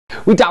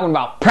We talking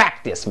about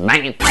practice,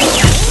 man.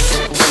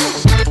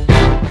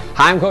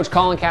 Hi, I'm Coach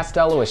Colin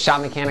Castello with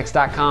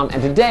ShotMechanics.com,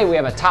 and today we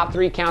have a top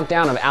 3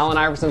 countdown of Allen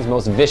Iverson's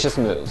most vicious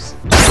moves.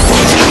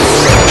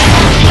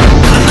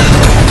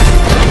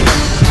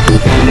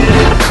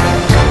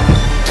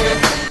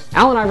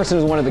 Allen Iverson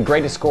is one of the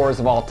greatest scorers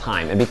of all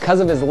time, and because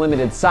of his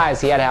limited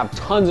size, he had to have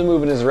tons of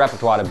move in his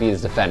repertoire to beat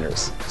his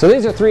defenders. So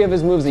these are 3 of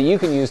his moves that you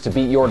can use to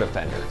beat your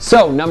defender.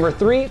 So, number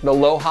 3, the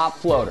low hop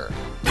floater.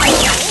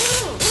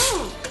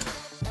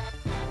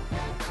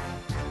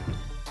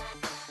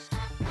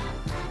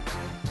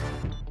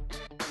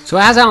 So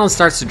as Allen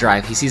starts to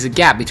drive, he sees a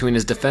gap between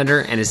his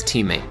defender and his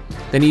teammate.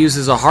 Then he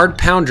uses a hard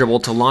pound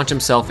dribble to launch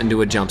himself into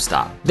a jump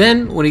stop.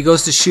 Then, when he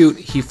goes to shoot,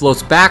 he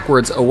floats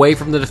backwards away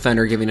from the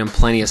defender, giving him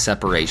plenty of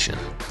separation.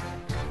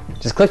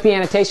 Just click the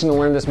annotation to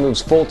learn this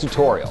move's full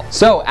tutorial.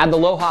 So, add the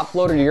low hop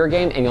floater to your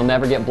game and you'll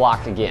never get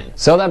blocked again.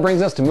 So that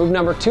brings us to move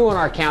number 2 on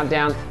our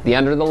countdown, the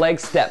under the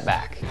leg step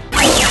back.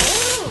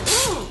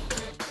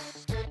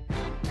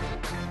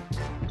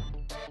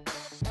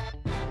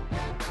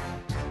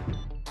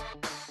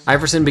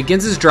 Iverson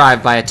begins his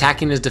drive by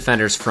attacking his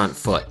defender's front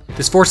foot.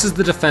 This forces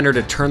the defender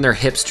to turn their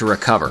hips to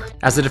recover.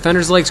 As the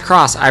defender's legs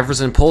cross,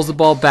 Iverson pulls the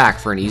ball back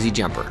for an easy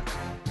jumper.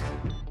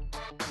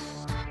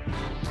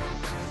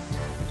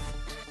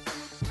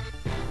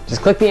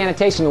 Just click the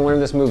annotation to learn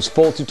this move's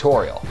full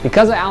tutorial.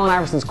 Because of Allen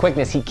Iverson's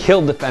quickness, he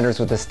killed defenders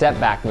with the step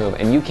back move,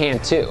 and you can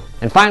too.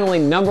 And finally,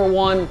 number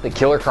 1, the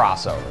killer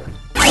crossover.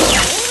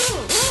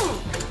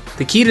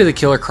 The key to the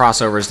killer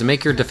crossover is to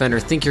make your defender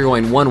think you're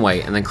going one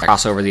way and then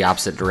cross over the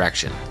opposite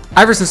direction.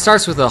 Iverson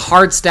starts with a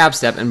hard stab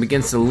step and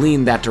begins to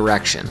lean that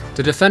direction.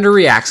 The defender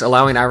reacts,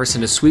 allowing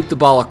Iverson to sweep the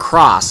ball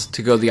across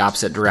to go the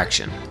opposite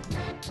direction.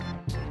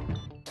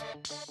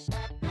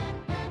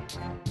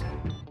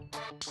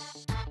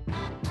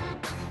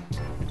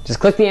 Just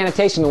click the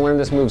annotation to learn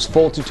this move's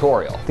full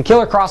tutorial. The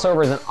killer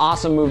crossover is an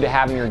awesome move to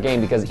have in your game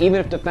because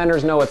even if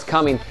defenders know it's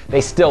coming, they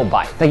still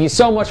bite. Thank you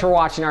so much for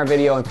watching our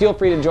video, and feel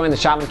free to join the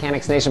Shot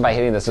Mechanics Nation by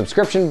hitting the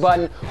subscription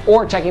button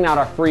or checking out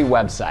our free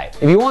website.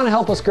 If you want to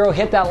help us grow,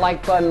 hit that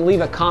like button,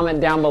 leave a comment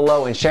down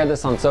below, and share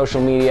this on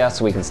social media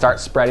so we can start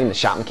spreading the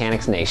Shot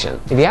Mechanics Nation.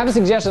 If you have a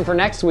suggestion for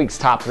next week's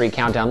top 3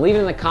 countdown, leave it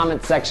in the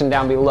comments section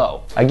down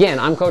below. Again,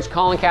 I'm Coach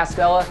Colin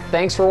Castella.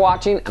 Thanks for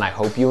watching, and I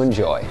hope you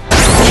enjoy.